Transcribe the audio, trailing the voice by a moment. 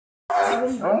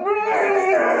know.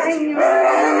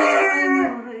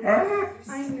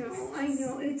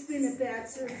 It's been a bad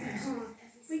surgery, huh?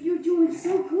 But you're doing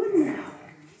so good now.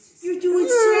 You're doing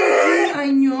so good.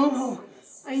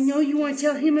 I know you want to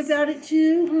tell him about it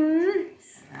too, huh?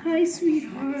 Hi,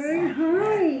 sweetheart.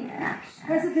 Hi.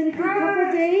 Has it been a good couple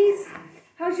of days?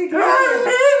 How's your day?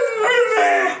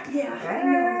 Yeah, I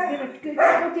know. It's been a good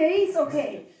couple of days?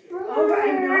 Okay. All right,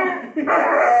 I know.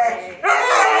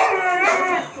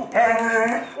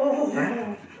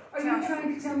 Are you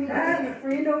trying to tell me you're getting a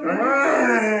friend over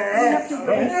here? You have to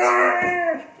wait.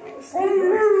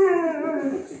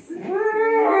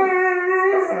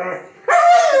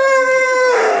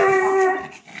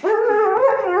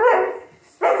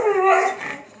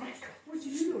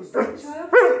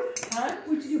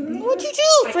 What'd you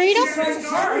do, Freedom?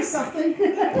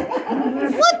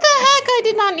 What the heck? I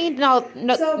did not need So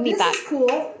need that. This is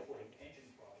cool.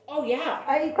 Oh yeah.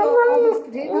 I ate all those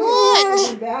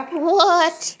potatoes.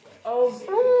 What? Oh.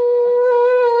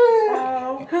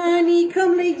 Honey,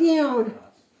 come lay down.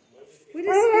 What is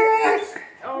this?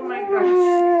 Oh my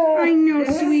gosh. I know,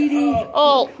 sweetie.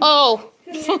 Oh.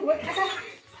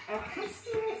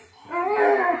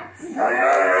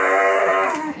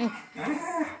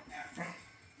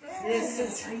 This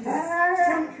is.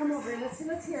 Come over.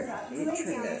 Let's hear about it. Lay down.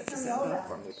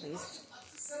 For me, please.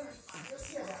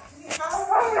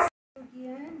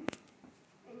 Again.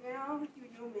 And now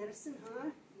you're no medicine, huh?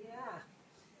 Yeah.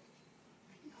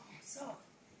 So.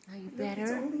 Are you Look, better?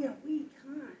 it's only a week,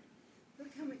 huh?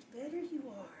 Look how much better you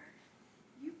are.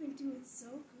 You've been doing so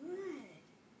good.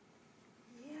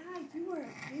 Yeah, you are a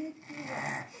big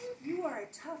girl. You are a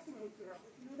tough little girl.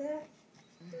 You know that?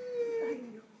 I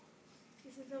know.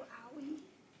 Is it a little owie?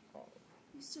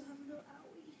 You still have a little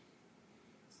owie?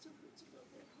 Still hurts a little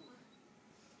bit, huh?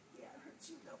 Yeah, it hurts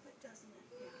you a little bit, doesn't it?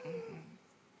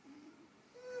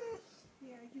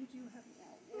 Yeah, you do have an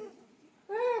owie.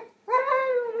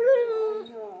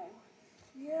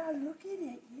 Yeah, look at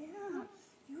it. Yeah,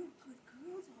 you're a good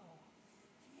girl, though.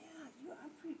 Yeah, I'm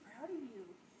pretty proud of you.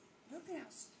 Look at how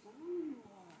strong you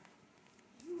are.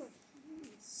 You are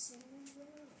doing so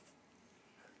well.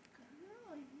 Good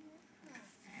girl, yeah.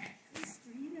 Miss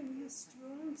Freedom, you're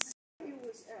strong. It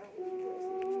was out.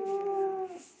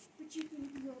 But you're going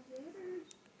to be all better.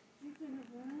 You're going to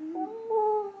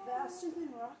run faster than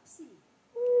Roxy.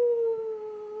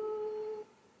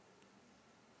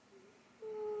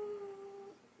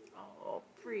 Oh,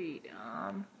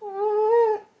 Freedom.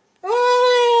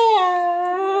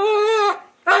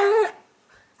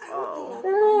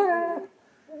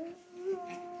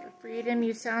 Freedom,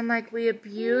 you sound like we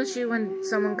abuse you when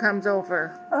someone comes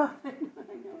over. Oh, I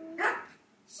know.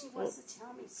 She wants to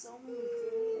tell me so many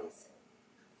things.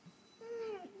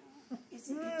 Is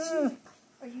it itchy?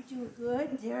 Are you doing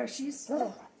good? There, she's...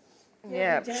 Oh.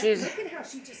 Yeah, Look at how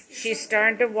she's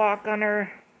starting to walk on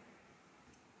her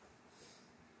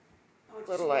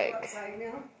little leg. Outside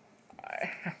now?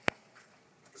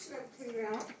 Should I clean her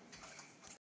out?